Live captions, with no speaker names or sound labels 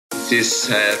This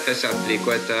is Faisal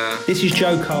Triqueta. This is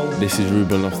Joe Cole. This is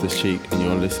Ruben Loftus-Cheek, and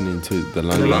you're listening to the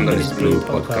London is Blue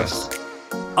podcast.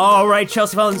 All right,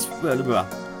 Chelsea fans.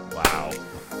 Wow.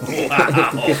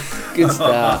 Good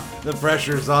start. The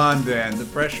pressure's on, Dan. The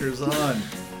pressure's on.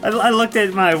 I looked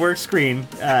at my work screen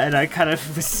and I kind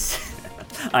of was.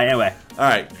 Anyway. All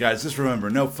right, guys, just remember,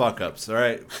 no fuck-ups, all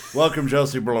right? Welcome,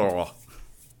 Chelsea. Blah.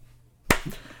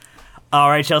 All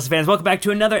right, Chelsea fans, welcome back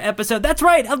to another episode. That's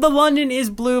right, of the London is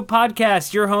Blue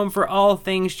podcast, your home for all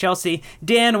things Chelsea.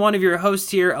 Dan, one of your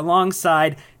hosts here,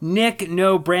 alongside Nick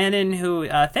No Brandon, who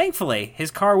thankfully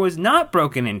his car was not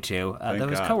broken into, though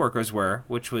his coworkers were,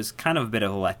 which was kind of a bit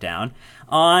of a letdown.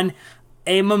 On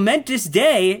a momentous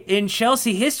day in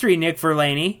Chelsea history, Nick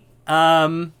Verlaney,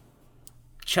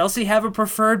 Chelsea have a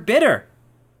preferred bidder.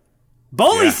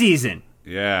 Bully season.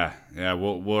 Yeah.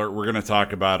 We're going to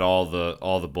talk about all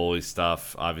the bully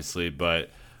stuff, obviously, but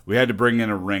we had to bring in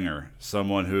a ringer,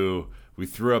 someone who we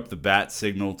threw up the bat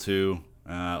signal to,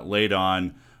 late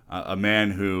on, a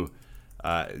man who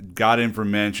got in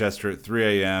from Manchester at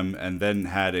 3 a.m. and then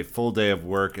had a full day of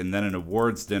work and then an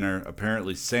awards dinner,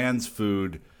 apparently sans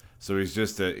food. So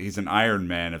he's an Iron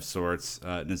Man of sorts.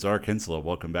 Nazar Kinsella,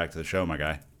 welcome back to the show, my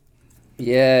guy.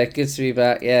 Yeah, good to be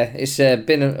back. Yeah, it's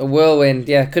been a whirlwind.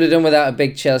 Yeah, could have done without a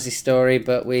big Chelsea story,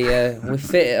 but we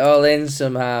fit it all in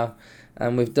somehow,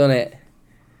 and we've done it.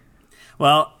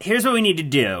 Well, here's what we need to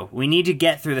do. We need to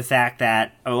get through the fact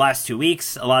that over the last 2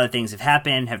 weeks, a lot of things have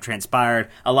happened, have transpired.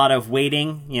 A lot of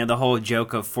waiting. You know, the whole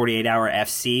joke of 48-hour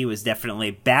FC was definitely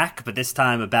back, but this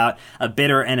time about a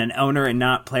bidder and an owner and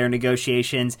not player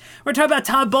negotiations. We're talking about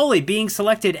Todd Boehly being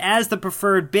selected as the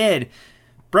preferred bid.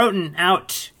 Broughton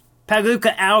out.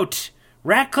 Pagliuca out.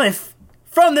 Ratcliffe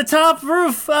from the top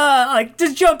roof,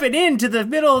 just jumping into the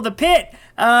middle of the pit.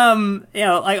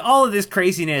 All of this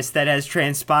craziness that has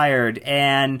transpired,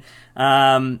 and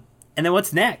then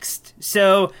what's next?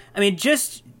 So, I mean,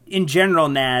 just in general,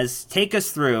 Naz, take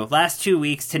us through last 2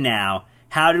 weeks to now.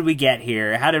 How did we get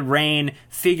here? How did Rain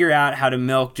figure out how to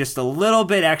milk just a little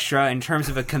bit extra in terms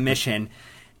of a commission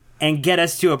and get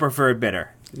us to a preferred bidder?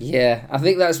 Yeah, I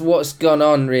think that's what's gone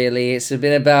on, really. It's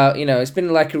been about, it's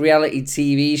been like a reality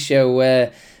TV show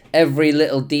where every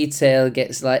little detail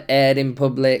gets, aired in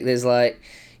public. There's, a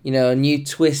new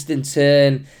twist and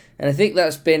turn. And I think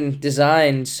that's been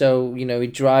designed so, we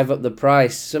drive up the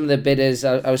price. Some of the bidders,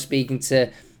 I was speaking to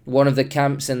one of the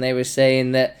camps, and they were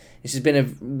saying that this has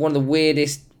been one of the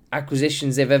weirdest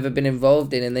acquisitions they've ever been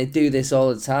involved in, and they do this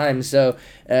all the time. So,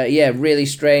 really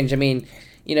strange. I mean,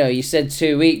 you said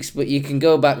 2 weeks, but you can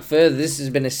go back further. This has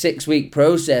been a 6-week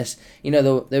process.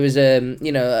 There was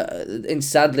and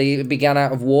sadly it began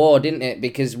out of war, didn't it?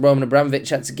 Because Roman Abramovich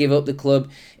had to give up the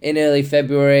club in early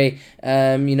February.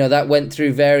 That went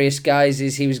through various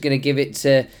guises. He was going to give it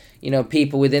to,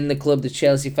 people within the club, the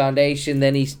Chelsea Foundation.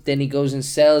 Then he goes and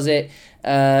sells it.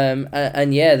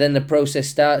 Then the process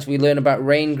starts. We learn about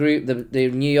Rain Group, the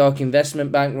New York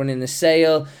investment bank running the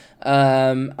sale.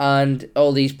 And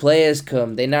all these players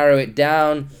come. They narrow it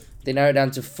down. They narrow it down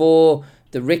to 4.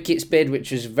 The Ricketts bid, which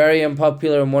was very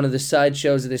unpopular and one of the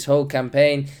sideshows of this whole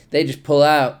campaign, they just pull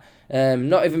out.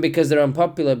 Not even because they're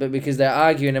unpopular, but because they're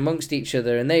arguing amongst each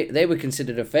other, and they were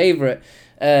considered a favourite.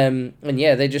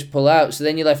 They just pull out. So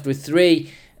then you're left with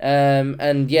 3.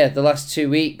 The last 2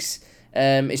 weeks,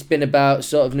 it's been about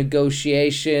sort of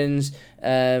negotiations,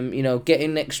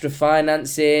 getting extra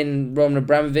financing. Roman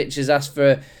Abramovich has asked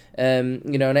for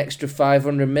an extra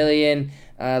 500 million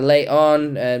late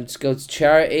on to go to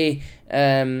charity,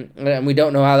 and we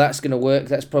don't know how that's going to work.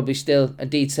 That's probably still a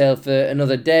detail for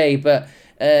another day, but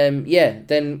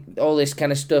then all this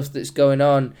kind of stuff that's going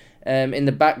on in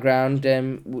the background,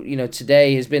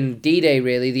 today has been D-Day,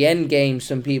 really, the end game,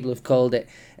 some people have called it,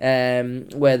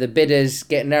 where the bidders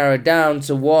get narrowed down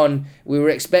to 1. We were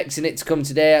expecting it to come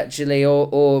today, actually,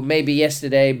 or maybe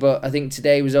yesterday, but I think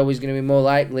today was always going to be more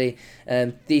likely.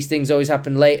 These things always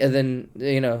happen later than,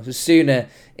 sooner,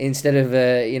 instead of,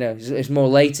 it's more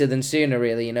later than sooner,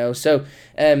 really, So,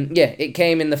 it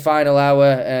came in the final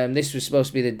hour. This was supposed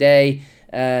to be the day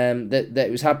that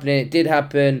it was happening. It did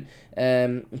happen.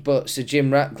 But Sir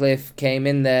Jim Ratcliffe came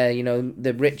in there,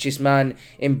 the richest man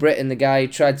in Britain, the guy who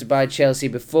tried to buy Chelsea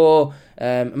before,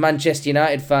 a Manchester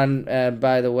United fan,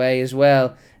 by the way, as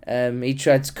well. He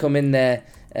tried to come in there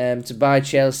to buy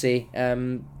Chelsea.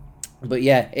 It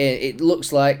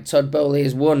looks like Todd Boehly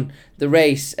has won the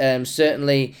race.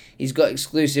 Certainly, he's got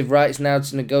exclusive rights now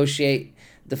to negotiate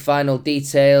the final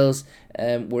details.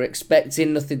 We're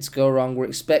expecting nothing to go wrong. We're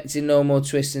expecting no more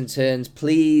twists and turns.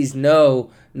 Please, no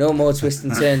more twists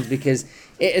and turns, because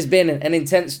it has been an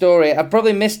intense story. I've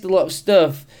probably missed a lot of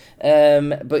stuff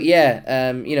But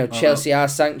yeah, Chelsea are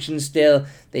sanctioned still.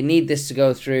 They need this to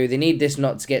go through. They need this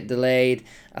not to get delayed.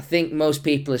 I think most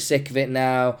people are sick of it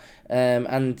now.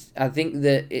 And I think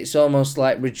that it's almost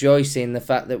like rejoicing the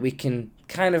fact that we can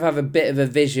kind of have a bit of a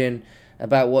vision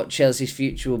about what Chelsea's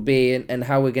future will be and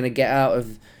how we're going to get out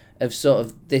of sort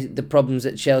of the problems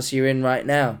that Chelsea are in right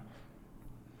now.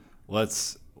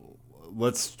 Let's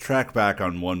track back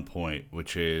on one point,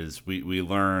 which is we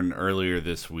learned earlier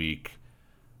this week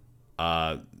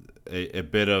a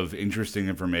bit of interesting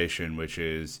information, which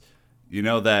is,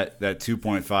 that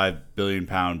 2.5 billion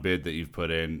pound bid that you've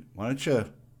put in. Why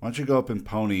don't you go up and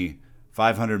pony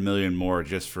 500 million more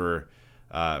just for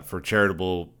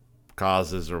charitable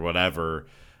causes or whatever?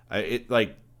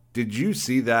 Did you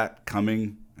see that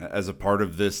coming as a part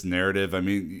of this narrative? I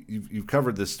mean, you've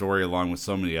covered this story along with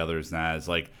so many others, Naz.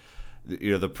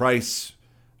 The price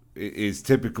is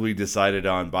typically decided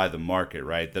on by the market,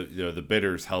 right? The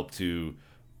bidders help to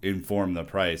inform the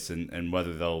price and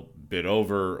whether they'll bid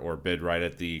over or bid right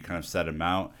at the kind of set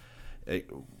amount.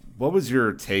 What was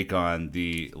your take on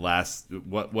the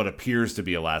what appears to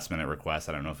be a last minute request?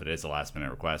 I don't know if it is a last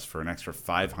minute request for an extra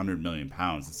 500 million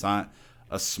pounds. It's not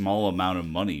a small amount of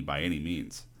money by any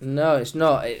means. No, it's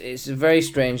not. It's very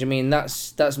strange. I mean,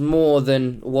 that's more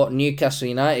than what Newcastle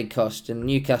United cost, and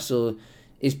Newcastle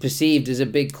is perceived as a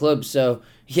big club. So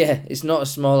yeah, it's not a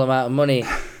small amount of money.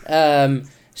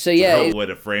 So yeah, it's a way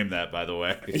to frame that, by the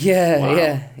way. Yeah,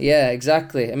 wow. yeah,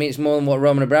 exactly. I mean, it's more than what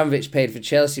Roman Abramovich paid for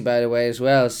Chelsea, by the way, as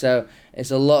well. So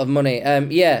it's a lot of money.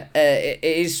 It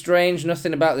is strange.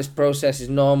 Nothing about this process is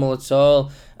normal at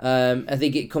all. I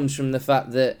think it comes from the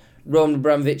fact that Roman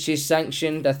Abramovich is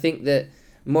sanctioned. I think that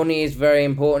money is very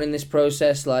important in this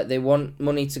process. Like, they want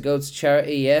money to go to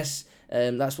charity, yes.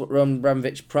 That's what Roman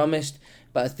Abramovich promised.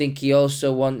 But I think he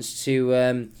also wants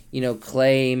to,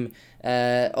 claim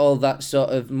all that sort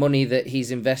of money that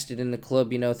he's invested in the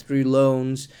club, through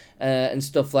loans and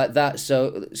stuff like that.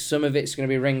 So some of it's going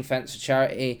to be ring-fenced for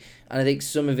charity, and I think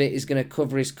some of it is going to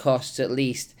cover his costs, at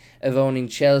least, of owning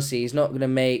Chelsea. He's not going to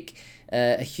make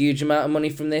a huge amount of money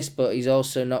from this, but he's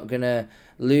also not going to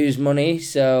lose money.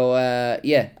 So,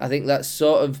 I think that's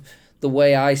sort of the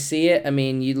way I see it. I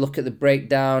mean, you look at the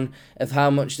breakdown of how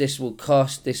much this will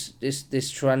cost,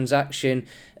 this transaction,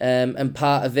 and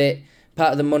part of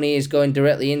the money is going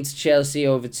directly into Chelsea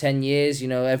over 10 years.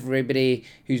 Everybody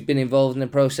who's been involved in the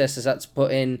process has had to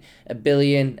put in $1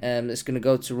 billion that's going to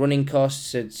go to running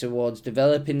costs, towards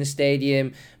developing the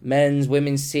stadium, men's,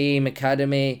 women's team,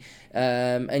 academy.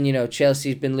 And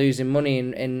Chelsea's been losing money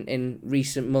in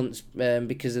recent months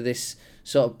because of this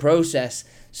sort of process.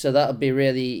 So that'll be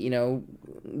really,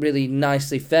 really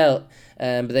nicely felt.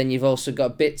 But then you've also got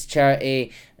a bit to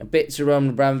charity, a bit to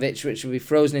Roman Abramovich, which will be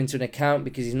frozen into an account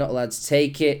because he's not allowed to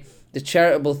take it. The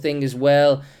charitable thing as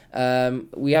well,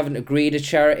 we haven't agreed a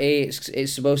charity.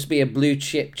 It's supposed to be a blue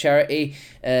chip charity.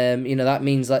 That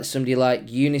means like somebody like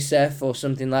UNICEF or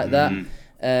something like that.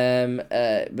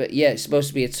 But yeah, it's supposed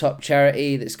to be a top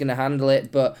charity that's going to handle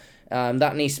it. But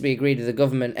that needs to be agreed with the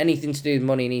government. Anything to do with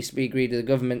money needs to be agreed with the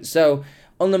government. So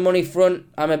on the money front,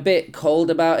 I'm a bit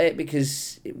cold about it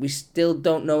because we still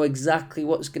don't know exactly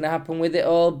what's going to happen with it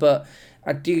all. But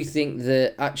I do think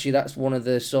that actually that's one of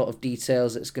the sort of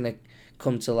details that's going to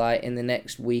come to light in the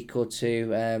next week or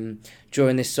two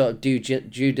during this sort of due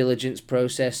diligence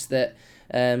process that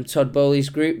Todd Bowley's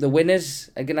group, the winners,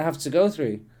 are going to have to go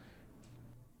through.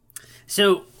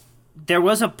 So there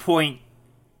was a point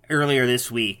earlier this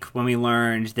week when we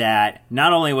learned that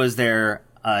not only was there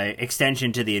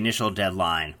extension to the initial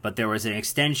deadline, but there was an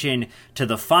extension to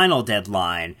the final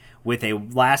deadline with a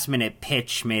last-minute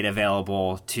pitch made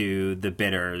available to the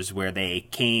bidders where they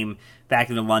came back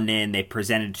into London, they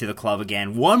presented to the club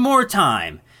again one more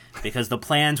time because the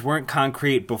plans weren't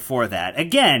concrete before that.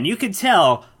 Again, you could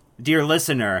tell, dear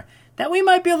listener, that we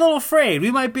might be a little afraid. We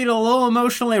might be a little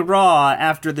emotionally raw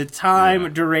after the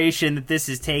time duration that this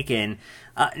has taken.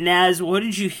 Naz, what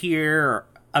did you hear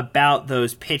about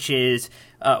those pitches?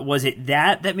 Was it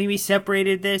that maybe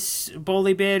separated this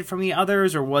Bowley bid from the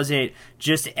others, or was it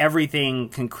just everything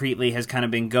concretely has kind of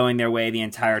been going their way the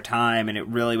entire time, and it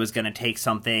really was going to take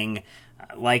something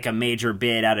like a major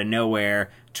bid out of nowhere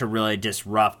to really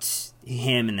disrupt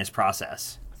him in this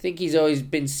process? I think he's always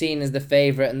been seen as the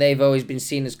favourite, and they've always been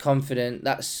seen as confident.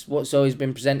 That's what's always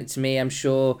been presented to me. I'm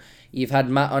sure you've had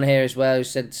Matt on here as well who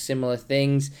said similar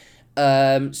things.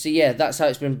 So yeah, that's how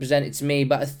it's been presented to me.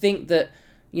 But I think that,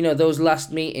 those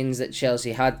last meetings that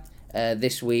Chelsea had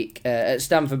this week at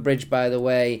Stamford Bridge, by the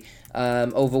way,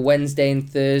 over Wednesday and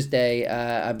Thursday,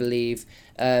 I believe,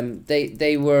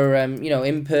 they were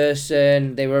in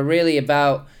person. They were really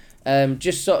about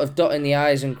just sort of dotting the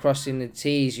I's and crossing the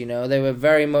T's. You know, they were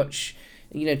very much.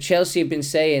 You know, Chelsea have been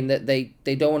saying that they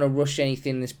don't want to rush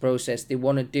anything in this process. They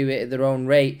want to do it at their own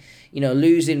rate. You know,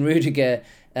 losing Rudiger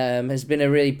has been a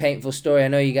really painful story. I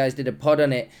know you guys did a pod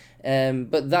on it.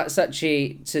 But that's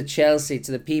actually, to Chelsea,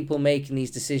 to the people making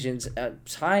these decisions, a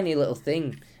tiny little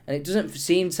thing. And it doesn't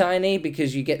seem tiny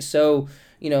because you get so,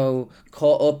 you know,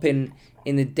 caught up in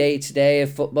the day-to-day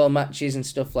of football matches and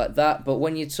stuff like that. But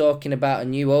when you're talking about a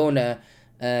new owner,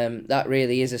 that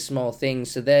really is a small thing.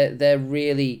 So they're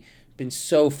really been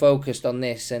so focused on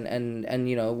this and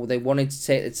you know, they wanted to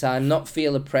take the time, not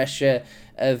feel the pressure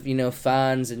of, you know,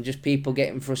 fans and just people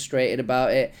getting frustrated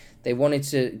about it. They wanted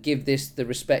to give this the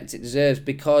respect it deserves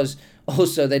because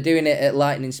also they're doing it at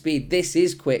lightning speed. This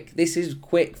is quick. This is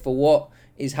quick for what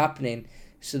is happening.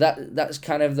 So that's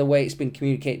kind of the way it's been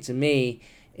communicated to me,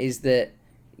 is that,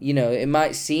 you know, it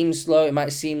might seem slow. It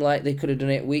might seem like they could have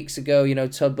done it weeks ago. You know,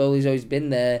 Todd Bowley's always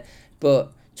been there.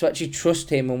 But to actually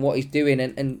trust him and what he's doing,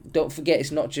 and don't forget,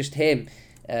 it's not just him.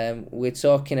 We're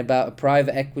talking about a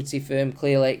private equity firm,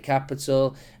 Clear Lake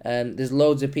Capital. There's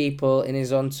loads of people in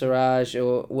his entourage,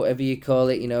 or whatever you call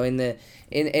it. You know, in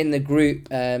the group,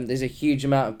 there's a huge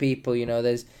amount of people. You know,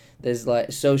 there's like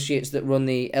associates that run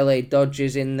the LA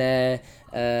Dodgers in there.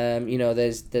 You know,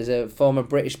 there's a former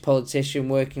British politician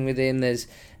working with him. There's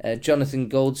Jonathan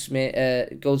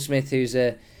Goldsmith, who's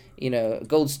a, you know,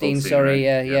 Goldstein. Sorry,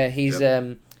 right? yeah. He's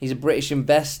a British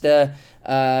investor.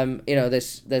 You know,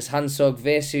 there's Hansog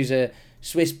Vis, who's a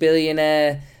Swiss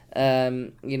billionaire.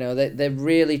 You know, they're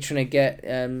really trying to get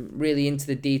really into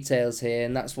the details here,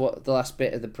 and that's what the last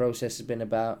bit of the process has been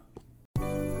about.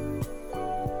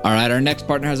 All right, our next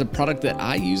partner has a product that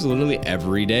I use literally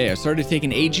every day. I started taking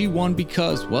AG1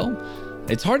 because, well,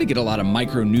 it's hard to get a lot of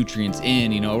micronutrients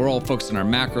in. You know, we're all focused on our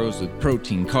macros with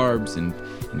protein, carbs, and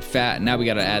fat. And now we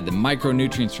got to add the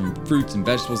micronutrients from fruits and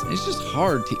vegetables. It's just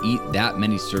hard to eat that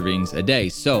many servings a day.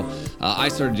 So I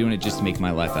started doing it just to make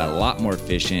my life a lot more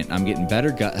efficient. I'm getting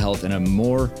better gut health and a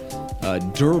more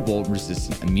durable,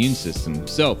 resistant immune system.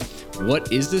 So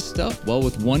what is this stuff? Well,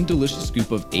 with one delicious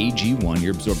scoop of AG1,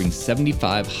 you're absorbing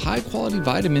 75 high-quality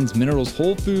vitamins, minerals,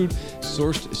 whole food,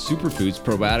 sourced superfoods,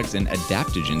 probiotics, and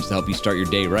adaptogens to help you start your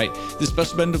day right. This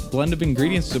special blend of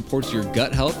ingredients supports your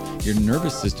gut health, your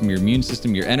nervous system, your immune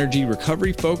system, your energy,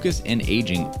 recovery, focus, and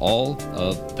aging, all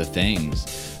of the things.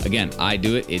 Again, I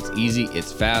do it. It's easy,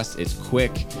 it's fast, it's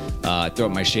quick. I throw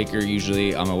up my shaker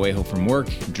usually on my way home from work,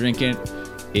 drink it.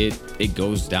 It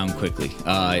goes down quickly.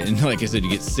 And like I said, you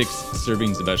get 6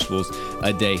 servings of vegetables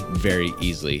a day very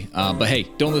easily. But hey,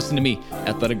 don't listen to me.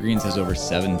 Athletic Greens has over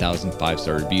 7,000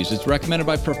 5-star reviews. It's recommended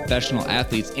by professional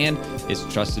athletes and is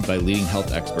trusted by leading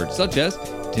health experts such as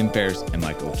Tim Ferriss and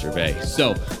Michael Gervais.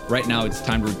 So right now it's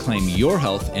time to reclaim your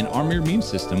health and arm your immune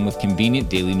system with convenient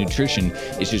daily nutrition.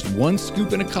 It's just 1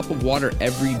 scoop in a cup of water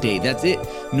every day. That's it.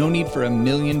 No need for a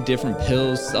million different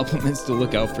pills, supplements to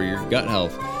look out for your gut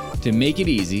health. To make it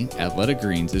easy, Athletic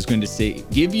Greens is going to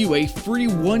give you a free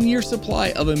 1-year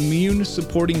supply of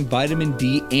immune-supporting vitamin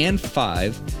D and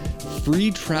 5 free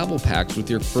travel packs with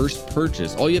your first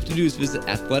purchase. All you have to do is visit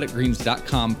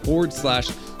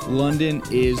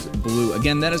athleticgreens.com/LondonIsBlue.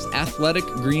 Again, that is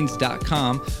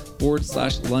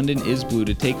athleticgreens.com/LondonIsBlue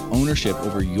to take ownership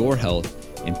over your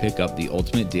health and pick up the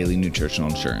ultimate daily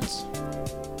nutritional insurance.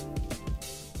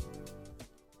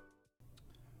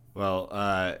 Well,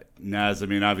 Naz, I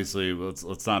mean, obviously,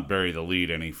 let's not bury the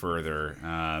lead any further.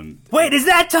 Wait, is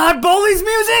that Todd Bowley's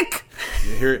music?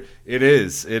 Here it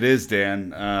is,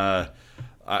 Dan.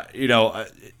 You know,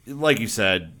 like you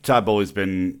said, Todd Bowley's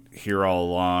been here all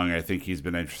along. I think he's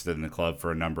been interested in the club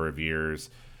for a number of years.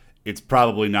 It's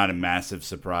probably not a massive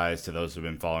surprise to those who've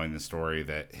been following the story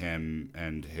that him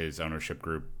and his ownership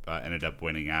group ended up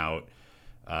winning out.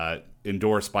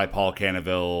 Endorsed by Paul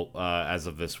Canaville as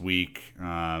of this week,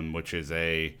 which is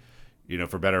a, you know,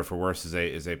 for better or for worse,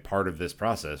 is a part of this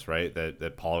process, right?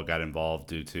 That Paul got involved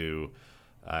due to,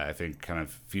 I think, kind of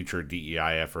future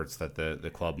DEI efforts that the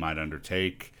club might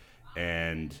undertake,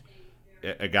 and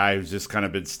a guy who's just kind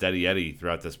of been steady Eddie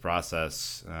throughout this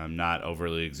process, not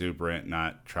overly exuberant,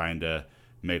 not trying to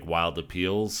make wild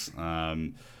appeals,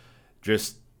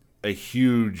 just a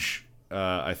huge.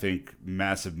 I think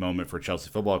massive moment for Chelsea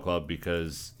Football Club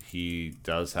because he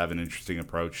does have an interesting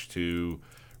approach to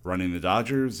running the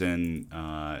Dodgers and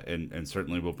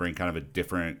certainly will bring kind of a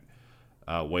different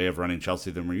way of running Chelsea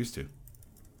than we're used to.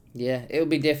 Yeah, it'll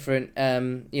be different.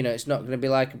 You know, it's not going to be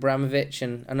like Abramovich,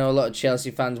 and I know a lot of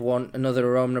Chelsea fans want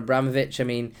another Roman Abramovich. I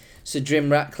mean, Sir Jim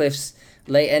Ratcliffe's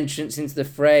late entrance into the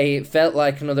fray. It felt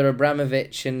like another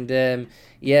Abramovich, and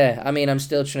yeah, I mean, I'm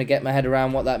still trying to get my head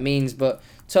around what that means, but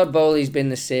Todd Bowley's been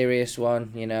the serious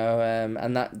one,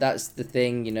 and that's the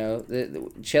thing,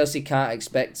 Chelsea can't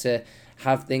expect to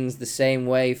have things the same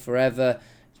way forever.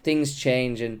 Things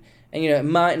change, and it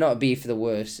might not be for the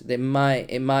worse. It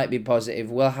might be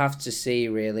positive. We'll have to see,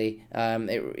 really.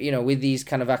 With these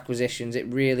kind of acquisitions, it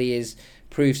really is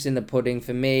proofs in the pudding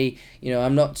for me.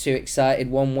 I'm not too excited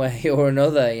one way or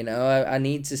another. I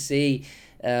need to see,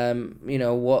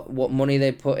 what money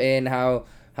they put in, how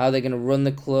they're going to run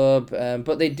the club.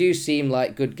 But they do seem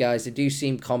like good guys. They do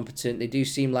seem competent. They do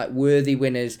seem like worthy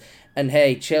winners. And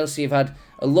hey, Chelsea have had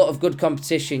a lot of good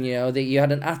competition. That you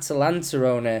had an Atalanta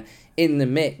owner in the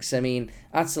mix. I mean,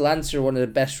 Atalanta are one of the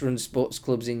best run sports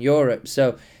clubs in Europe.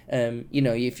 So,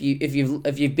 if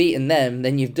you've beaten them,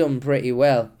 then you've done pretty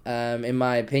well, in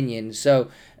my opinion. So,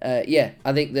 I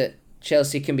think that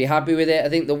Chelsea can be happy with it. I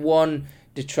think the one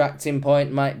detracting point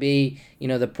might be,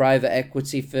 the private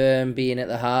equity firm being at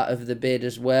the heart of the bid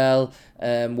as well.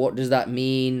 What does that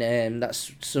mean?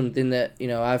 That's something that,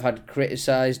 I've had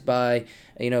criticised by,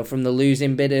 from the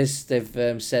losing bidders.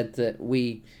 They've said that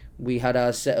we had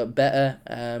ours set up better,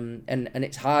 and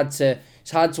it's hard to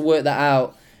work that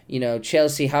out.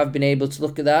 Chelsea have been able to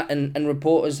look at that, and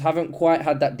reporters haven't quite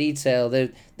had that detail.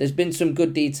 There's been some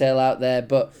good detail out there,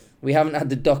 but we haven't had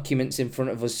the documents in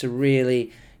front of us to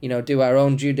really, do our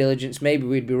own due diligence. Maybe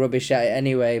we'd be rubbish at it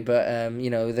anyway, but,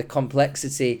 the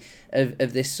complexity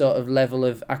of this sort of level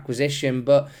of acquisition.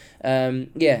 But, I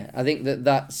think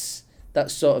that's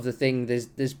sort of the thing.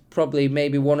 There's probably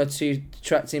maybe one or two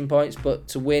detracting points, but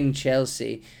to win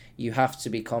Chelsea, you have to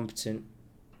be competent.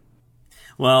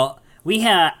 Well, we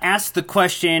asked the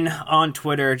question on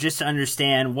Twitter just to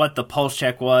understand what the pulse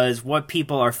check was, what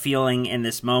people are feeling in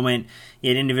this moment. You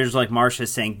had individuals like Marsha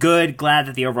saying, good, glad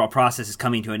that the overall process is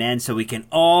coming to an end so we can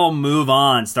all move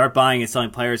on, start buying and selling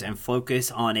players, and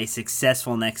focus on a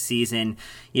successful next season.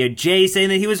 You had Jay saying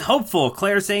that he was hopeful,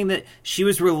 Claire saying that she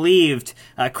was relieved,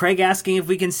 Craig asking if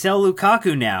we can sell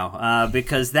Lukaku now,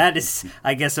 because that is,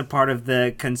 I guess, a part of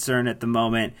the concern at the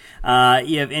moment.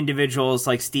 You have individuals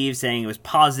like Steve saying it was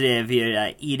positive. You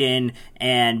had Eden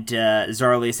and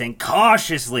Zarly saying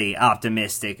cautiously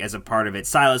optimistic as a part of it.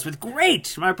 Silas with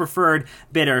great, my preferred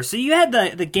bidder. So you had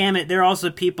the gamut. There are also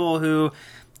people who,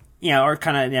 are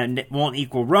kind of won't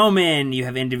equal Roman. You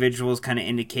have individuals kind of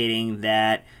indicating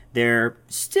that they're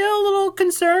still a little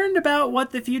concerned about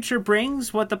what the future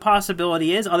brings, what the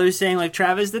possibility is. Others saying, like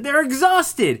Travis, that they're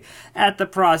exhausted at the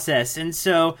process. And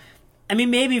so, I mean,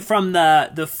 maybe from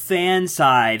the fan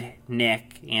side,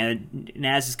 Nick,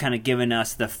 Naz has kind of given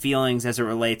us the feelings as it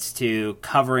relates to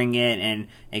covering it and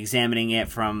examining it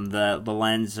from the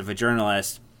lens of a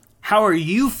journalist. How are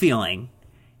you feeling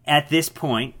at this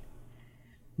point,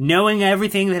 knowing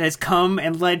everything that has come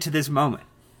and led to this moment?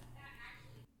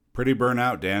 Pretty burnt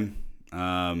out, Dan.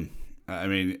 I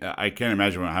mean, I can't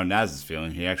imagine how Naz is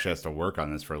feeling. He actually has to work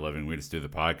on this for a living. We just do the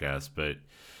podcast, but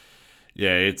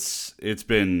yeah, it's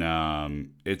been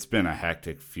a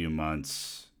hectic few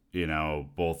months,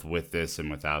 both with this and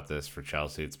without this for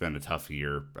Chelsea. It's been a tough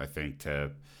year, I think,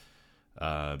 to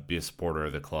be a supporter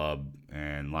of the club,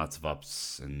 and lots of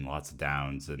ups and lots of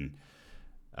downs. And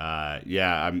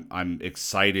I'm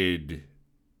excited.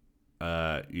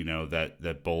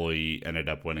 That Bowley ended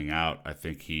up winning out. I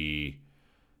think he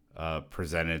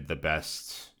presented the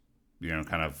best,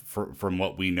 kind of from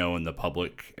what we know in the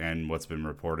public and what's been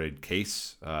reported,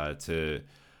 case to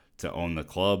own the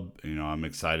club. I'm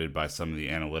excited by some of the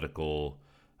analytical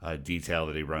detail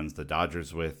that he runs the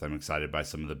Dodgers with. I'm excited by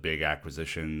some of the big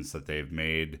acquisitions that they've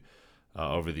made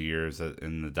over the years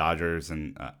in the Dodgers,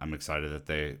 and I'm excited that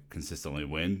they consistently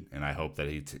win. And I hope that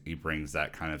he brings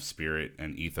that kind of spirit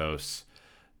and ethos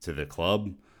to the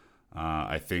club.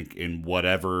 I think in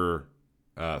whatever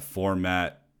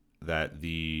format that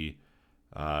the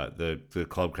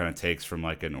club kind of takes from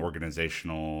like an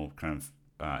organizational kind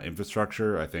of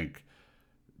infrastructure, I think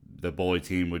the Bowley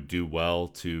team would do well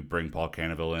to bring Paul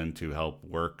Canaville in to help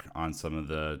work on some of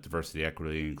the diversity,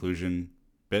 equity, and inclusion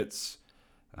bits.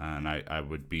 And I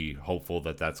would be hopeful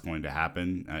that that's going to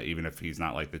happen, even if he's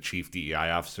not like the chief DEI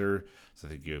officer. So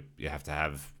I think you have to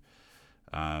have,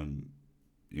 kind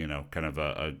of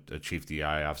a chief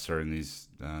DEI officer in these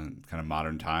kind of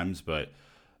modern times. But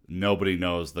nobody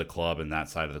knows the club and that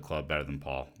side of the club better than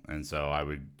Paul. And so I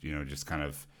would, just kind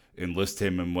of enlist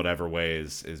him in whatever way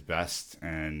is best,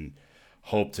 and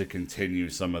hope to continue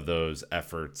some of those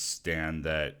efforts, Dan,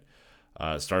 that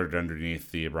started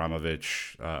underneath the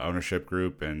Abramovich ownership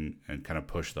group, and kind of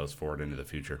push those forward into the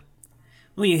future.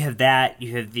 Well, you have that.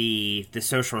 You have the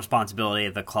social responsibility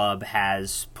of the club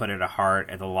has put at the heart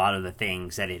of a lot of the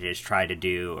things that it has tried to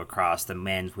do across the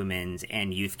men's, women's,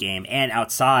 and youth game and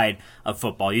outside of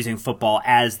football, using football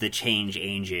as the change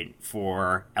agent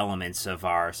for elements of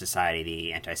our society,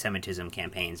 the anti-Semitism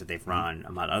campaigns that they've run,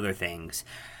 among other things.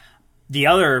 The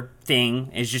other thing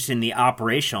is just in the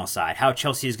operational side, how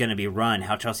Chelsea is going to be run,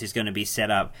 how Chelsea is going to be set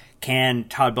up. Can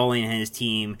Todd Boehly and his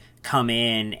team come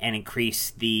in and increase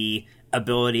the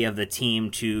ability of the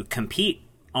team to compete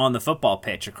on the football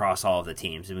pitch across all of the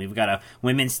teams? And we've got a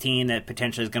women's team that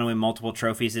potentially is going to win multiple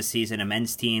trophies this season, a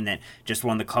men's team that just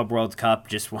won the Club World Cup,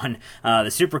 just won the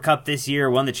Super Cup this year,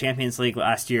 won the Champions League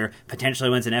last year, potentially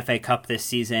wins an FA Cup this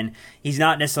season. He's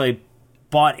not necessarily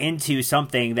bought into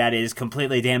something that is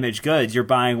completely damaged goods. You're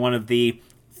buying one of the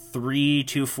 3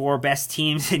 to 4 best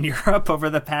teams in Europe over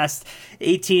the past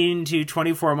 18 to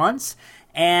 24 months.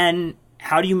 And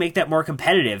how do you make that more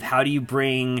competitive? How do you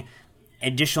bring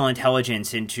additional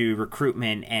intelligence into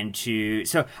recruitment and to...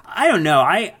 So, I don't know.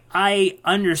 I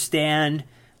understand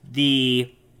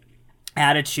the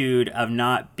attitude of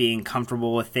not being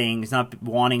comfortable with things, not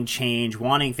wanting change,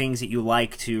 wanting things that you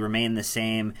like to remain the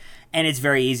same. And it's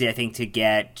very easy, I think, to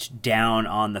get down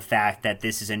on the fact that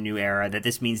this is a new era, that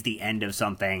this means the end of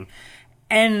something.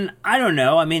 And I don't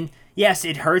know. I mean, yes,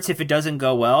 it hurts if it doesn't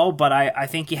go well, but I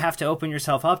think you have to open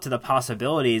yourself up to the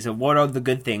possibilities of what are the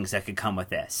good things that could come with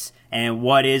this and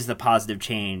what is the positive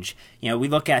change. You know, we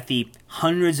look at the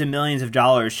hundreds of millions of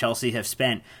dollars Chelsea have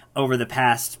spent over the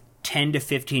past 10 to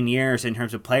 15 years in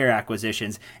terms of player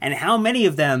acquisitions, and how many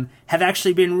of them have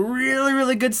actually been really,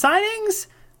 really good signings.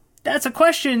 That's a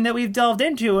question that we've delved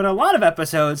into in a lot of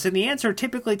episodes, and the answer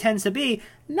typically tends to be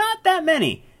not that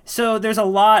many. So there's a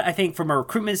lot, I think, from a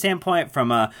recruitment standpoint,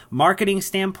 from a marketing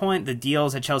standpoint, the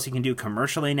deals that Chelsea can do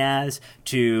commercially NAS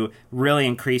to really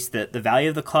increase the value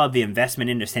of the club, the investment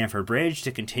into Stamford Bridge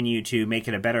to continue to make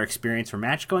it a better experience for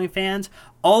match-going fans.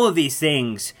 All of these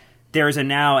things, there is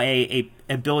now a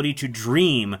ability to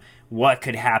dream what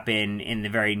could happen in the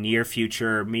very near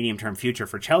future, medium-term future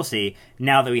for Chelsea,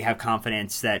 now that we have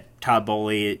confidence that Todd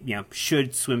Boehly,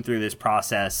 should swim through this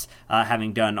process,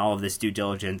 having done all of this due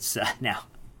diligence now.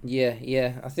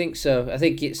 Yeah, I think so. I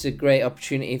think it's a great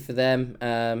opportunity for them.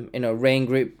 Rain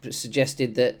Group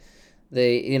suggested that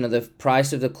the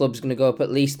price of the club's going to go up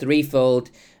at least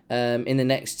threefold in the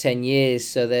next 10 years.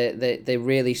 So they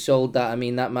really sold that. I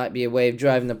mean, that might be a way of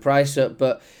driving the price up,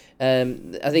 but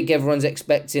I think everyone's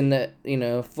expecting that,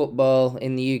 football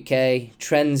in the UK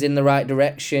trends in the right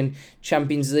direction.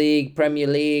 Champions League, Premier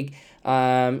League,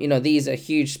 these are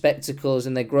huge spectacles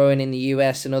and they're growing in the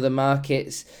US and other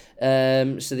markets.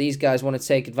 So these guys want to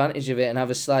take advantage of it and have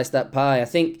a slice of that pie. I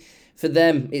think for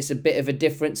them, it's a bit of a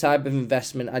different type of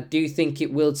investment. I do think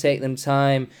it will take them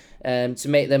time to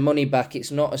make their money back.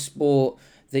 It's not a sport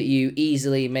that you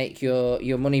easily make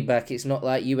your money back. It's not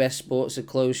like US sports, a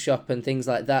closed shop and things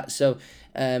like that. So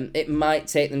it might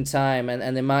take them time,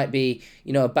 and there might be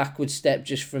a backward step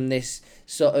just from this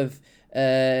sort of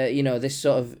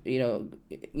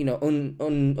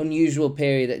unusual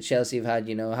period that Chelsea have had.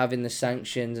 Having the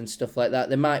sanctions and stuff like that.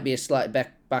 There might be a slight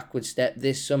backward step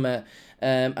this summer,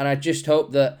 and I just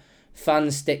hope that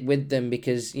fans stick with them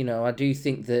because I do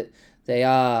think that they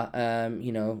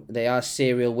are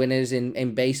serial winners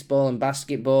in baseball and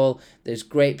basketball. There's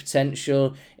great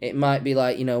potential. It might be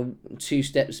like 2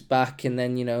 steps back and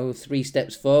then 3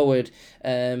 steps forward,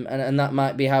 and that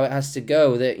might be how it has to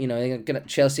go. That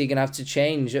Chelsea are gonna have to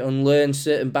change, unlearn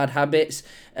certain bad habits,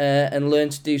 and learn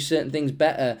to do certain things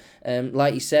better.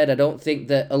 Like you said, I don't think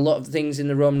that a lot of things in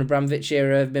the Roman Abramovich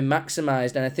era have been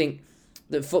maximised, and I think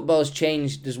that football's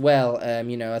changed as well.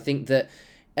 I think that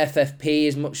FFP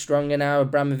is much stronger now.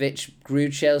 Abramovich grew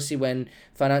Chelsea when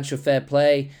financial fair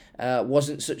play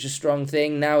wasn't such a strong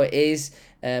thing. Now it is.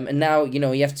 And now,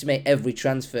 you have to make every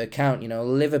transfer count.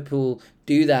 Liverpool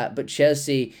do that, but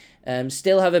Chelsea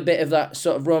still have a bit of that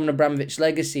sort of Roman Abramovich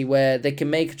legacy where they can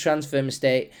make a transfer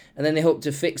mistake and then they hope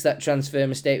to fix that transfer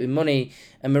mistake with money.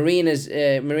 And Marina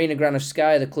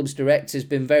Granovskaya, the club's director, has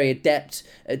been very adept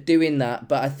at doing that.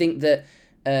 But I think that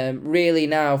really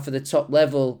now for the top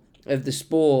level of the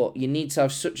sport, you need to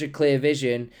have such a clear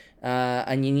vision,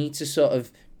 and you need to sort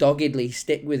of doggedly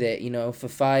stick with it, for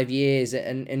 5 years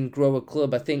and grow a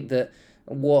club. I think that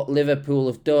what Liverpool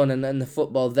have done and the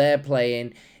football they're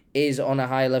playing is on a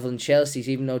higher level than Chelsea's,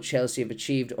 even though Chelsea have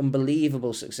achieved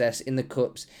unbelievable success in the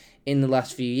Cups in the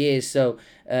last few years. So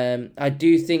I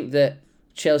do think that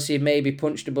Chelsea have maybe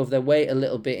punched above their weight a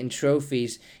little bit in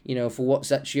trophies, for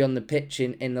what's actually on the pitch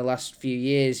in the last few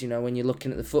years, when you're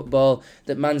looking at the football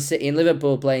that Man City and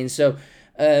Liverpool playing. So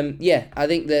yeah, I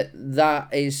think that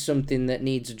is something that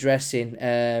needs addressing.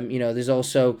 There's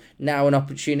also now an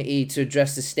opportunity to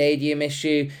address the stadium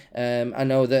issue. I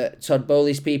know that Todd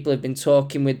Bowley's people have been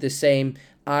talking with the same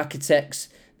architects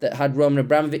that had Roman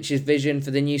Abramovich's vision for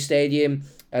the new stadium.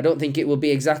 I don't think it will be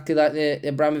exactly like the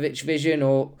Abramovich vision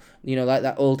or, like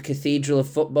that old cathedral of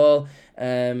football.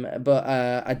 But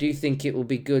I do think it will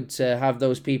be good to have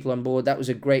those people on board. That was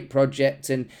a great project.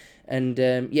 And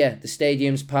the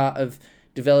stadium's part of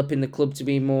developing the club to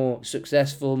be more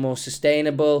successful, more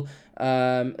sustainable.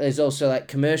 There's also like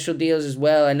commercial deals as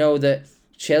well. I know that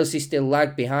Chelsea still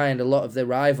lag behind a lot of their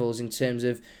rivals in terms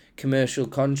of commercial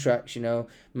contracts.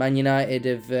 Man United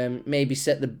have maybe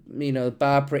set the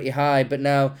bar pretty high, but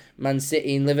now Man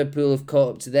City and Liverpool have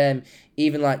caught up to them.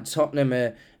 Even like Tottenham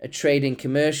are trading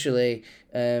commercially,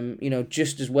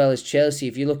 just as well as Chelsea.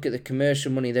 If you look at the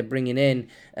commercial money they're bringing in,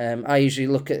 I usually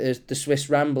look at the Swiss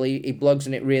Ramble. He blogs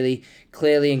on it really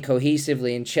clearly and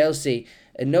cohesively. And Chelsea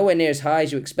are nowhere near as high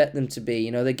as you expect them to be.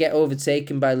 They get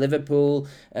overtaken by Liverpool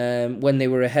when they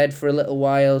were ahead for a little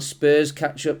while. Spurs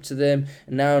catch up to them,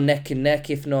 and now neck and neck,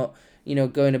 if not,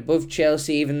 going above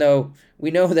Chelsea, even though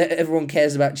we know that everyone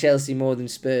cares about Chelsea more than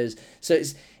Spurs. So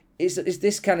it's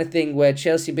this kind of thing where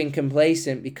Chelsea have been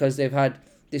complacent because they've had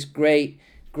this great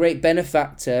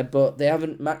benefactor, but they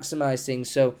haven't maximised things.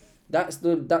 So that's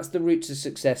the route to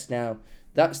success now.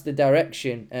 That's the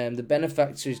direction. The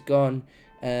benefactor is gone,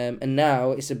 and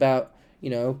now it's about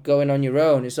going on your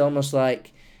own. It's almost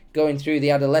like going through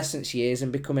the adolescence years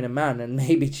and becoming a man, and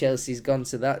maybe Chelsea's gone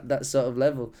to that sort of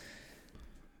level.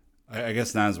 I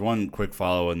guess now as one quick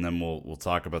follow, and then we'll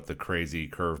talk about the crazy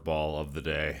curveball of the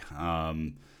day.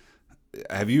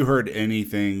 Have you heard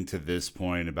anything to this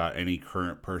point about any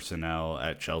current personnel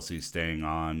at Chelsea staying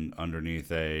on underneath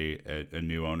a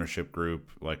new ownership group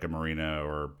like a Marina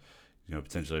or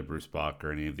potentially a Bruce Bach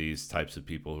or any of these types of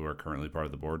people who are currently part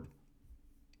of the board?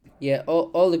 Yeah,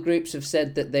 all the groups have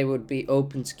said that they would be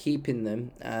open to keeping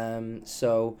them.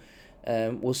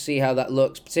 We'll see how that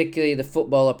looks, particularly the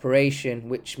football operation,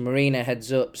 which Marina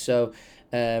heads up. So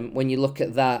when you look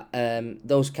at that,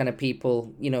 those kind of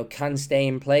people, can stay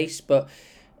in place. But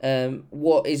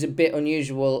what is a bit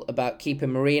unusual about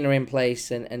keeping Marina in place,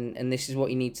 and this is what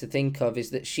you need to think of,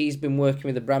 is that she's been working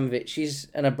with Abramovich. She's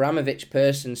an Abramovich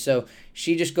person, so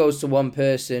she just goes to one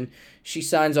person. She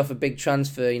signs off a big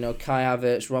transfer, Kai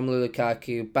Havertz, Romelu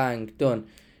Lukaku, bang, done.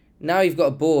 Now you've got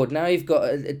a board. Now you've got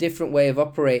a different way of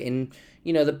operating.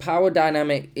 The power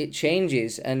dynamic, it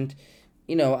changes. And,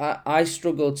 I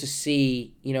struggle to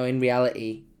see, in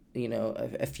reality,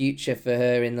 a future for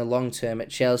her in the long term at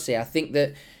Chelsea. I think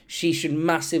that she should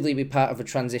massively be part of a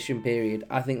transition period.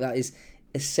 I think that is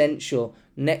essential.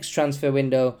 Next transfer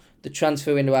window, the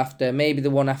transfer window after, maybe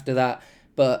the one after that.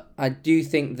 But I do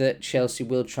think that Chelsea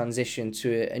will transition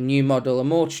to a new model, a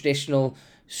more traditional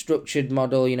structured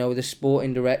model, with a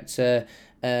sporting director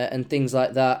and things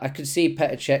like that. I could see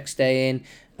Petr Cech staying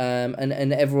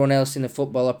and everyone else in the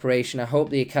football operation. I hope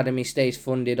the academy stays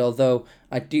funded, although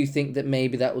I do think that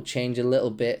maybe that will change a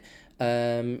little bit,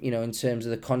 in terms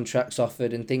of the contracts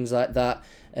offered and things like that.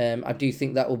 I do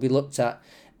think that will be looked at.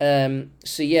 I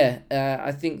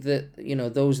think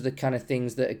that those are the kind of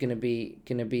things that are going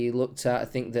to be looked at. I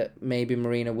think that maybe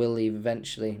Marina will leave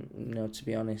eventually, to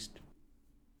be honest.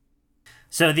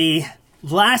 So the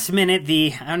last minute,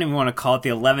 I don't even want to call it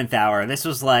the 11th hour. This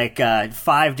was like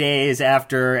 5 days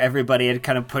after everybody had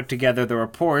kind of put together the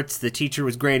reports. The teacher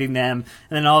was grading them.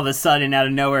 And then all of a sudden, out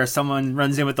of nowhere, someone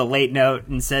runs in with a late note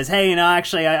and says, hey,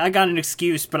 actually, I got an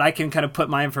excuse, but I can kind of put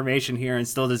my information here and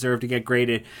still deserve to get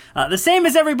graded. The same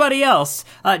as everybody else.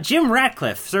 Sir Jim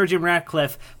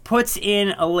Ratcliffe, puts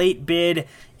in a late bid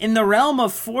in the realm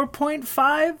of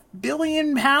 £4.5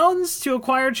 billion to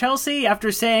acquire Chelsea,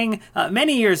 after saying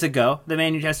many years ago, the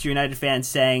Manchester United fans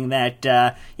saying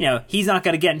that he's not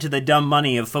going to get into the dumb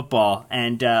money of football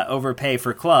and overpay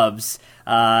for clubs.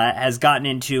 Has gotten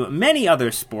into many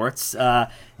other sports.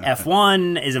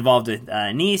 F1 is involved with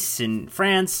Nice in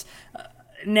France.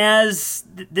 Naz,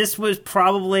 this was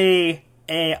probably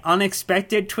a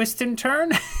unexpected twist and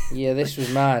turn. Yeah, this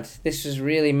was mad. This was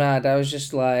really mad. I was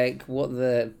just like, what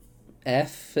the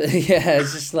F? Yeah,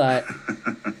 it's just like,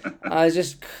 I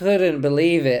just couldn't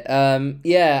believe it.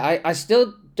 I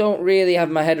still don't really have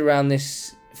my head around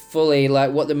this fully,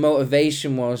 like what the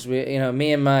motivation was.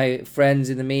 Me and my friends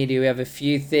in the media, we have a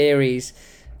few theories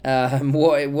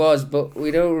what it was, but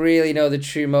we don't really know the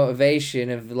true motivation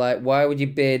of, like, why would you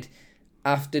bid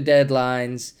after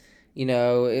deadlines?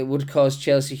 It would cause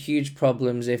Chelsea huge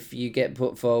problems if you get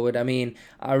put forward. I mean,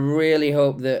 I really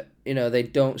hope that, they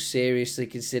don't seriously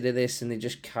consider this and they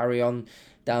just carry on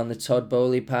down the Todd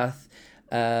Bowley path.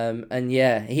 And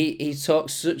yeah, he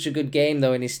talks such a good game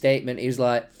though in his statement. He was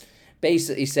like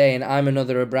basically saying, "I'm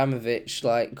another Abramovich,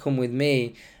 like come with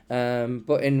me."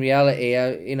 But in reality,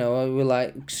 we're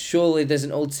like, surely there's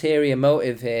an ulterior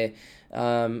motive here.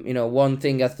 One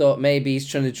thing I thought maybe he's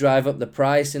trying to drive up the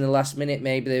price in the last minute.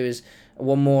 Maybe there was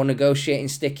one more negotiating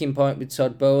sticking point with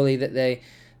Todd Boehly that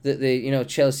the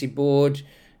Chelsea board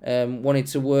wanted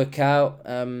to work out.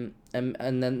 And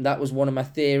then that was one of my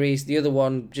theories. The other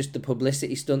one, just the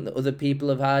publicity stunt that other people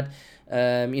have had.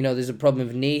 There's a problem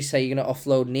with Nice. How are you going to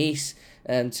offload Nice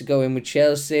to go in with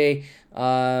Chelsea?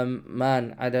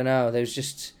 Man, I don't know. There's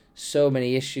just so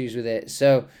many issues with it.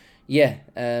 So, yeah,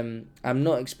 I'm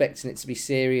not expecting it to be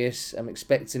serious. I'm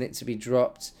expecting it to be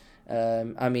dropped.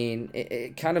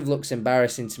 It kind of looks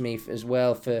embarrassing to me as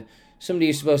well for somebody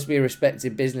who's supposed to be a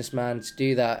respected businessman to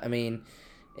do that. I mean,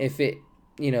 if it...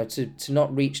 to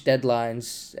not reach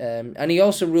deadlines. And he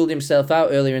also ruled himself out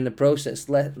earlier in the process.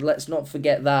 Let's not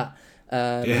forget that.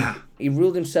 He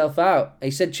ruled himself out.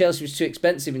 He said Chelsea was too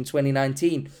expensive in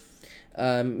 2019.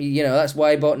 That's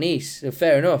why he bought Nice. So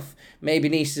fair enough. Maybe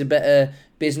Nice is a better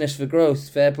business for growth.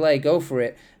 Fair play, go for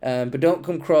it. But don't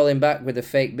come crawling back with a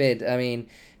fake bid. I mean,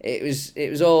 it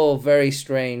was all very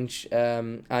strange.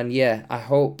 And yeah, I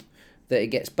hope that it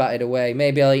gets batted away.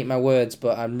 Maybe I'll eat my words,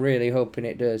 but I'm really hoping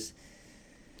it does.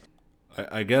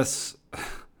 I guess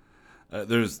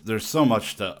there's so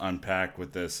much to unpack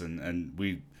with this, and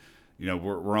we,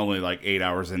 we're only like 8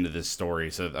 hours into this story,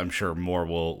 so I'm sure more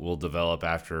will develop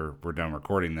after we're done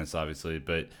recording this, obviously.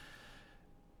 But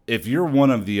if you're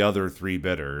one of the other three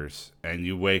bidders and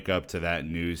you wake up to that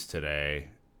news today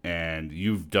and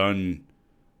you've done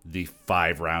the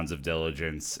 5 rounds of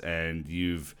diligence and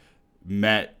you've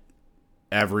met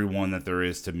everyone that there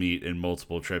is to meet in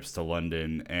multiple trips to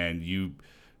London, and you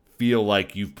feel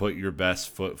like you've put your best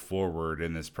foot forward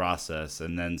in this process,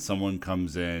 and then someone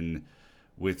comes in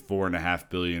with £4.5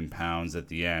 billion at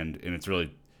the end, and it's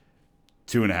really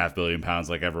 £2.5 billion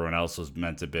like everyone else was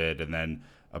meant to bid, and then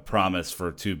a promise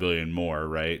for $2 billion more,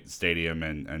 right? Stadium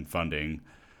and funding.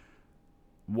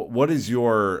 What is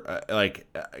your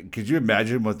could you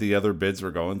imagine what the other bids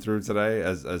were going through today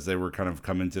as they were kind of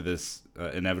coming to this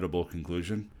inevitable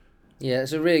conclusion? Yeah,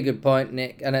 it's a really good point,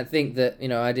 Nick. And I think that,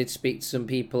 I did speak to some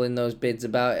people in those bids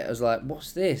about it. I was like,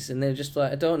 what's this? And they're just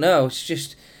like, I don't know.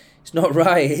 It's not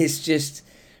right. It's just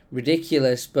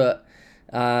ridiculous. But,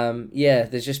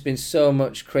 there's just been so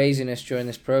much craziness during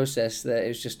this process that it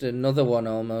was just another one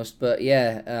almost. But,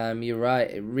 yeah, you're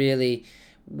right. It really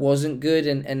wasn't good.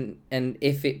 And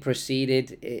if it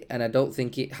proceeded, and I don't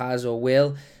think it has or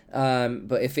will,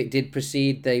 but if it did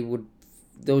proceed,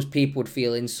 those people would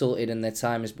feel insulted and their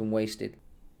time has been wasted.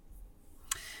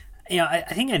 I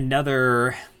think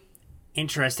another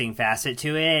interesting facet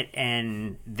to it,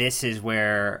 and this is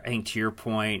where I think to your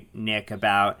point, Nick,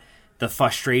 about the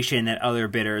frustration that other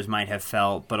bidders might have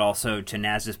felt, but also to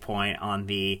Naz's point on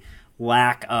the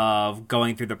lack of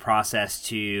going through the process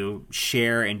to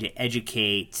share and to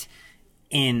educate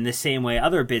in the same way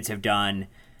other bids have done.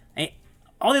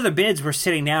 All the other bids were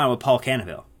sitting down with Paul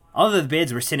Cannavale. All of the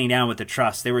bids were sitting down with the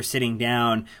trust. They were sitting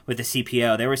down with the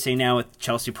CPO. They were sitting down with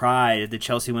Chelsea Pride, the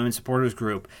Chelsea Women's Supporters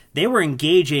Group. They were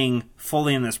engaging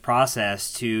fully in this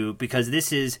process because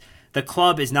the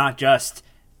club is not just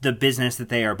the business that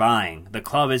they are buying. The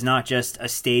club is not just a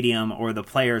stadium or the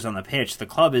players on the pitch. The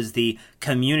club is the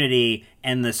community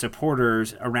and the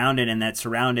supporters around it and that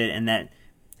surround it and that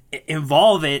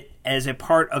involve it as a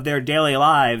part of their daily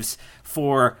lives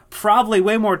for probably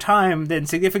way more time than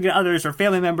significant others or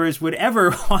family members would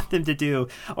ever want them to do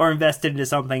or invest into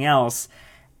something else.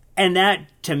 And that,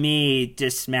 to me,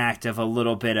 just smacked of a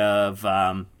little bit of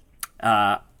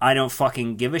I don't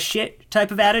fucking give a shit type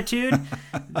of attitude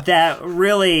that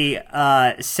really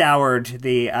soured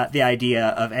the idea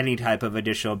of any type of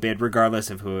additional bid, regardless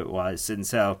of who it was. And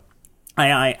so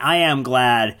I am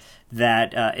glad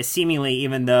that seemingly,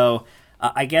 even though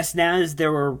I guess, Naz,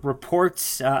 there were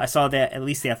reports, I saw that at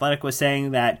least The Athletic was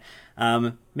saying that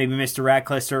maybe Sir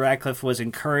Ratcliffe was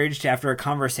encouraged after a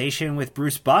conversation with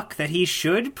Bruce Buck that he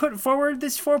should put forward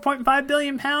this £4.5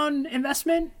 billion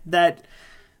investment. That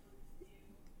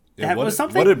was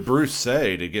something. What did Bruce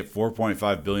say to get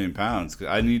 £4.5 billion? Because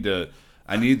I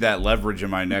need that leverage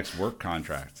in my next work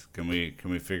contract. Can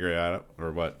we figure it out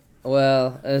or what?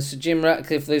 Well, so Jim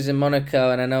Ratcliffe lives in Monaco,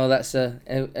 and I know that's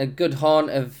a good haunt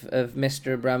of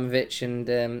Mr. Abramovich and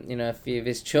a few of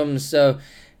his chums. So,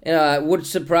 it would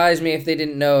surprise me if they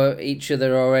didn't know each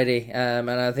other already. And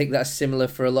I think that's similar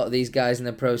for a lot of these guys in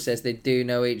the process. They do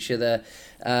know each other.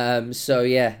 So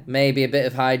yeah, maybe a bit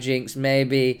of hijinks,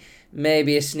 maybe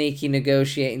maybe a sneaky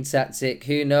negotiating tactic.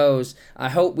 Who knows? I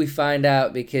hope we find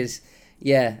out because,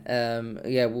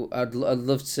 I'd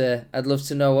love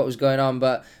to know what was going on.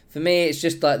 But for me, it's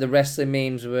just like the wrestling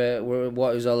memes were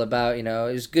what it was all about. You know,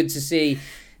 it was good to see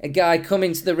a guy come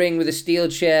into the ring with a steel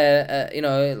chair,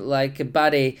 like a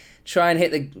baddie, try and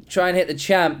hit the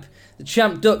champ. The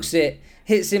champ ducks it,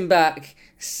 hits him back,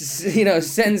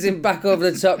 sends him back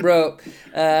over the top rope,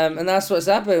 and that's what's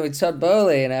happened with Todd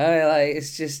Boehly. Like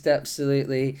it's just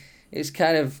absolutely, it's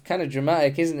kind of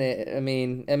dramatic, isn't it? I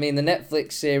mean, the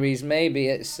Netflix series, maybe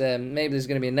there's going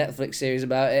to be a Netflix series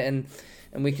about it,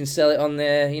 and we can sell it on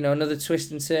there. Another twist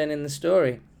and turn in the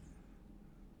story.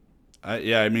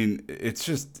 I mean, it's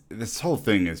just, this whole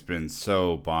thing has been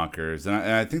so bonkers, and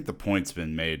I think the point's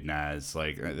been made, Naz.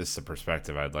 Like, this is the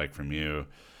perspective I'd like from you.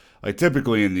 Like,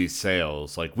 typically in these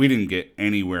sales, like, we didn't get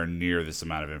anywhere near this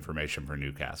amount of information for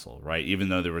Newcastle, right? Even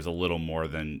though there was a little more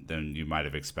than you might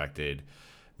have expected.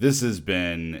 This has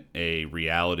been a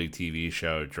reality TV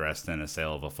show dressed in a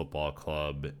sale of a football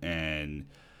club, and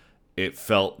it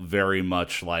felt very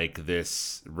much like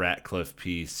this Ratcliffe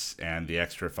piece and the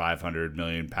extra 500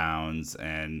 million pounds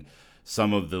and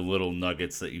some of the little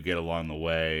nuggets that you get along the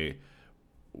way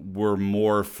were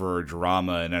more for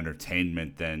drama and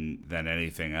entertainment than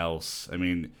anything else. I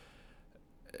mean,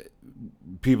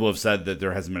 people have said that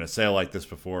there hasn't been a sale like this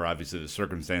before. Obviously, the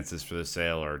circumstances for the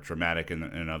sale are dramatic in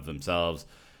and of themselves.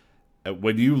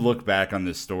 When you look back on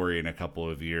this story in a couple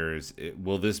of years,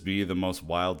 will this be the most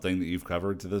wild thing that you've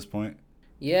covered to this point?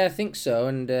 Yeah, I think so,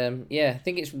 and I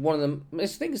think it's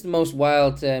the most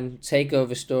wild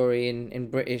takeover story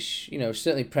in British,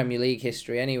 certainly Premier League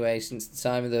history anyway, since the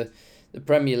time of the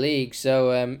Premier League.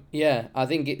 So I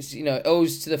think it's it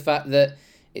owes to the fact that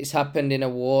it's happened in a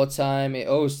wartime. It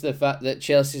owes to the fact that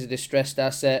Chelsea's a distressed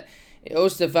asset. It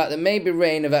owes to the fact that maybe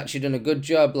Reign have actually done a good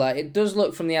job. Like, it does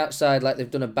look from the outside like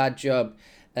they've done a bad job,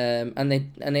 and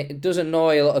it does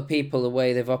annoy a lot of people the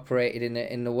way they've operated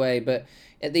in the way. But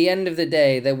at the end of the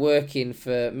day, they're working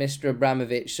for Mr.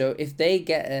 Abramovich. So if they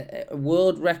get a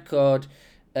world record,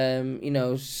 fee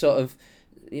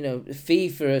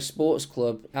for a sports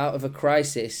club out of a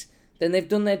crisis, then they've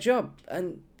done their job,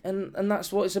 and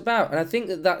that's what it's about. And I think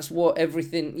that's what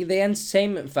everything, the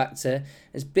entertainment factor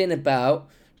has been about,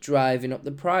 driving up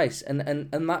the price, and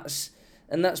that's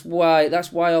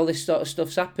why all this sort of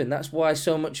stuff's happened. That's why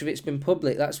so much of it's been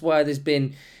public. That's why there's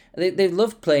been, they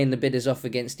love playing the bidders off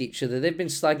against each other. They've been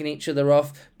slagging each other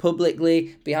off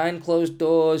publicly behind closed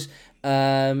doors.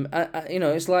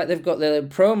 It's like they've got their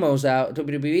promos out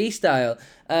WWE style,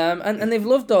 and they've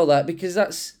loved all that because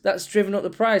that's driven up the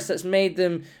price. That's made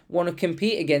them want to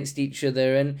compete against each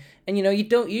other, and you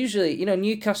don't usually,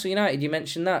 Newcastle United, you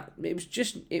mentioned that it was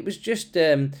just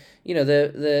the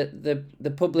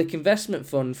public investment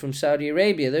fund from Saudi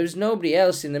Arabia. There was nobody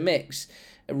else in the mix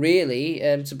really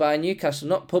to buy Newcastle,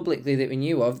 not publicly that we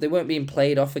knew of. They weren't being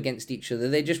played off against each other.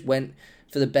 They just went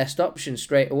for the best option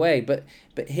straight away. But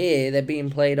here they're being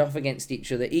played off against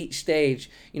each other. Each stage,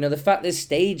 the fact there's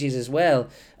stages as well.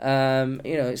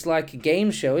 It's like a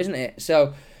game show, isn't it?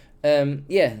 So,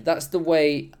 that's the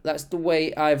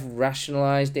way I've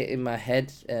rationalized it in my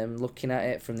head, looking at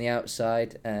it from the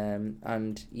outside.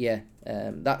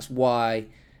 That's why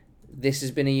this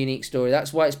has been a unique story.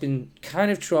 That's why it's been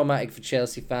kind of traumatic for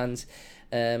Chelsea fans.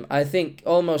 I think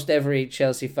almost every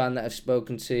Chelsea fan that I've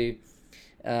spoken to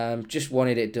just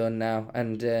wanted it done now,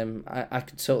 and I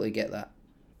could totally get that.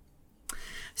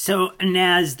 So,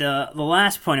 Naz, the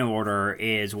last point of order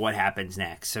is what happens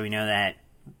next. So we know that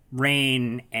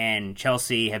Reign and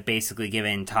Chelsea have basically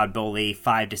given Todd Boehly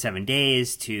 5 to 7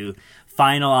 days to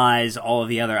finalize all of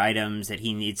the other items that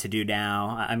he needs to do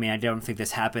now. I mean, I don't think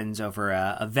this happens over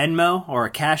a Venmo or a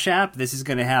Cash App. This is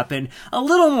going to happen a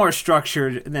little more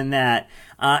structured than that.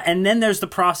 And then there's the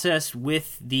process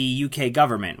with the UK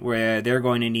government where they're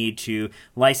going to need to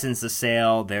license the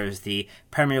sale. There's the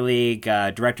Premier League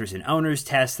directors and owners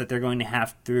test that they're going to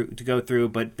have to go through,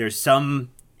 but there's some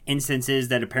instances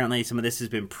that apparently some of this has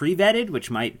been pre-vetted,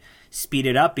 which might speed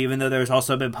it up, even though there's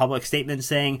also been public statements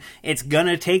saying it's going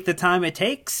to take the time it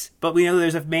takes. But we know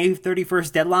there's a May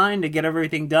 31st deadline to get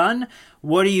everything done.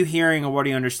 What are you hearing or what are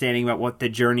you understanding about what the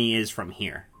journey is from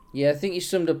here? Yeah, I think you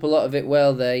summed up a lot of it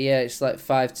well there. Yeah, it's like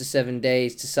 5 to 7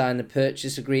 days to sign the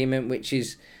purchase agreement, which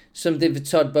is something for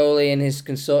Todd Boehly and his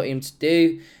consortium to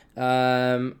do.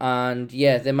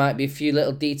 There might be a few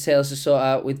little details to sort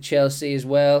out with Chelsea as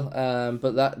well.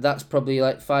 But that's probably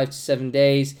like 5 to 7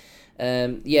 days.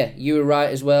 You were right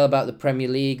as well about the Premier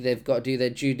League. They've got to do their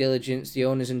due diligence, the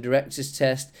owners and directors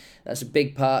test. That's a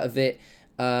big part of it.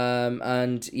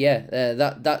 And yeah,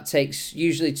 that takes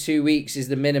usually 2 weeks is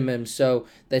the minimum. So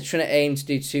they're trying to aim to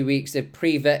do 2 weeks. They've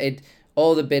pre-vetted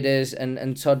all the bidders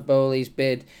and Todd Boehly's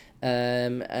bid.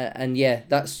 And yeah,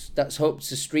 that's hoped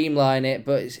to streamline it.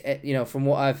 But it's, you know, from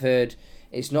what I've heard,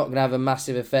 it's not going to have a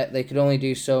massive effect. They could only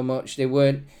do so much. They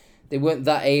weren't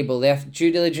that able.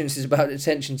 Due diligence is about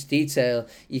attention to detail.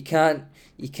 You can't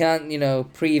you know,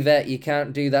 pre-vet. You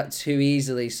can't do that too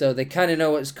easily. So they kind of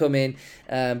know what's coming,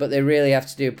 but they really have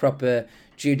to do proper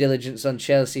due diligence on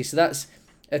Chelsea. So that's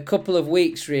a couple of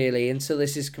weeks really until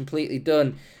this is completely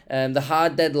done. The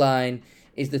hard deadline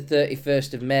is the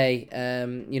 31st of May.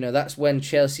 You know, that's when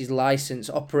Chelsea's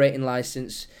operating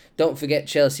license. Don't forget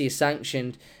Chelsea is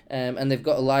sanctioned, and they've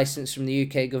got a license from the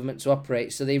UK government to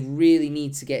operate. So they really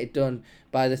need to get it done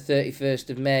by the 31st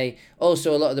of May.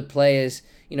 Also, a lot of the players,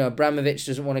 you know, Abramovich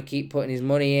doesn't want to keep putting his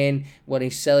money in when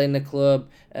he's selling the club.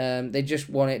 They just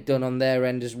want it done on their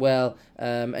end as well.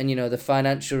 And, you know, the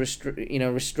financial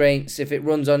restraints, if it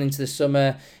runs on into the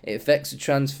summer, it affects the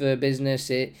transfer business.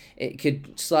 It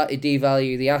could slightly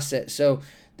devalue the asset. So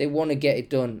they want to get it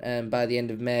done by the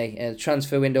end of May. The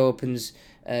transfer window opens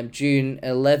June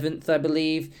 11th, I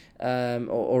believe,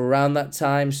 or around that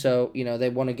time. So, you know, they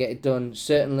want to get it done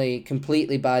certainly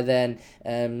completely by then,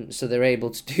 so they're able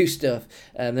to do stuff.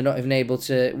 They're not even able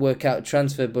to work out a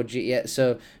transfer budget yet,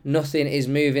 so nothing is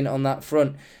moving on that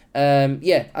front.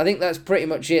 Yeah, I think that's pretty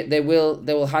much it. They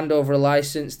will hand over a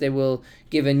license. They will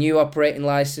give a new operating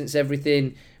license.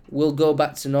 Everything will go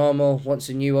back to normal once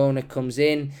a new owner comes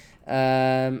in.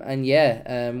 And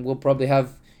yeah, we'll probably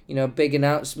have, you know, big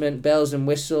announcement, bells and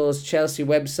whistles, Chelsea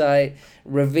website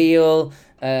reveal.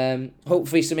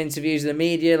 Hopefully some interviews in the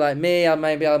media, like me.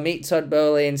 I'll meet Todd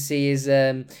Boehly and see his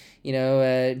Jedi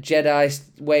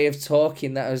way of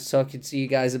talking that I was talking to you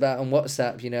guys about on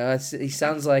WhatsApp. You know, he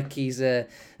sounds like he's a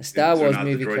Star Wars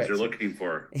movie These are not the droids character. you're looking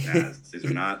for. Yes, these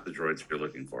are not the droids you're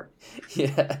looking for.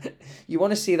 Yeah, you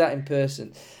want to see that in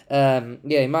person. Yeah,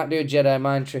 he might do a Jedi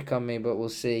mind trick on me, but we'll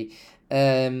see.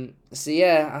 So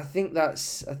yeah, I think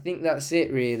that's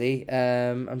it really.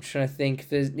 I'm trying to think if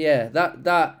there's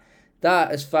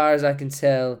that as far as I can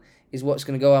tell is what's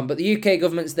going to go on. But the UK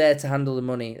government's there to handle the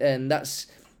money, and that's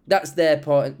their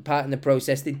part in the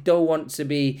process. They don't want to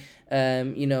be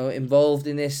involved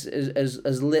in this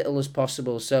as little as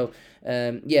possible. So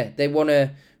they want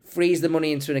to freeze the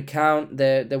money into an account.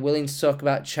 They're willing to talk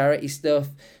about charity stuff.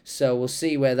 So we'll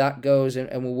see where that goes,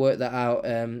 and we'll work that out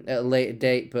at a later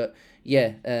date. But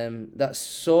yeah, that's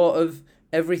sort of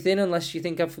everything, unless you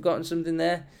think I've forgotten something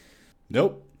there.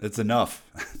 Nope, it's enough.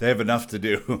 They have enough to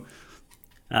do.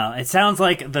 It sounds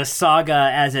like the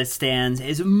saga as it stands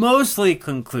is mostly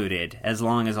concluded, as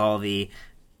long as all the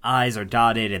I's are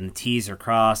dotted and the T's are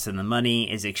crossed and the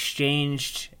money is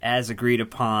exchanged as agreed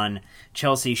upon.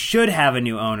 Chelsea should have a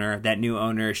new owner. That new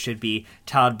owner should be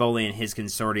Todd Boehly and his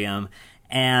consortium.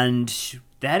 And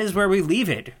that is where we leave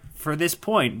it for this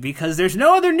point, because there's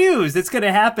no other news that's going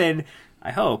to happen,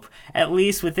 I hope, at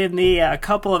least within the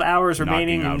couple of hours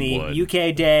remaining in the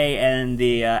UK day and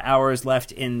the hours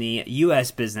left in the US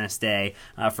business day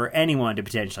for anyone to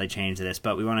potentially change this.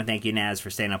 But we want to thank you, Naz, for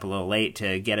staying up a little late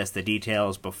to get us the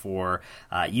details before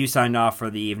you signed off for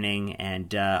the evening,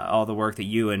 and all the work that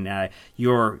you and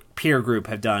your peer group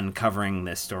have done covering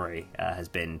this story has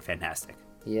been fantastic.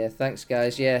 Yeah, thanks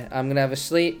guys. Yeah, I'm gonna have a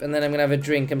sleep and then I'm gonna have a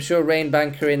drink. I'm sure Rain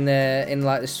Bank are in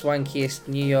like the swankiest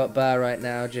New York bar right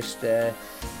now, just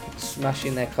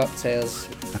smashing their cocktails.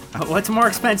 What's more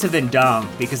expensive than Dom?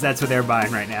 Because that's what they're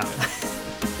buying right now.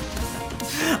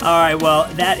 All right, well,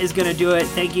 that is gonna do it.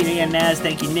 Thank you again, Naz.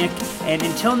 Thank you, Nick. And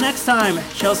until next time,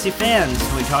 Chelsea fans,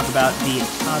 when we talk about the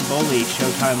Todd Boehly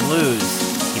Showtime Blues,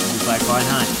 keep the black line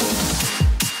high.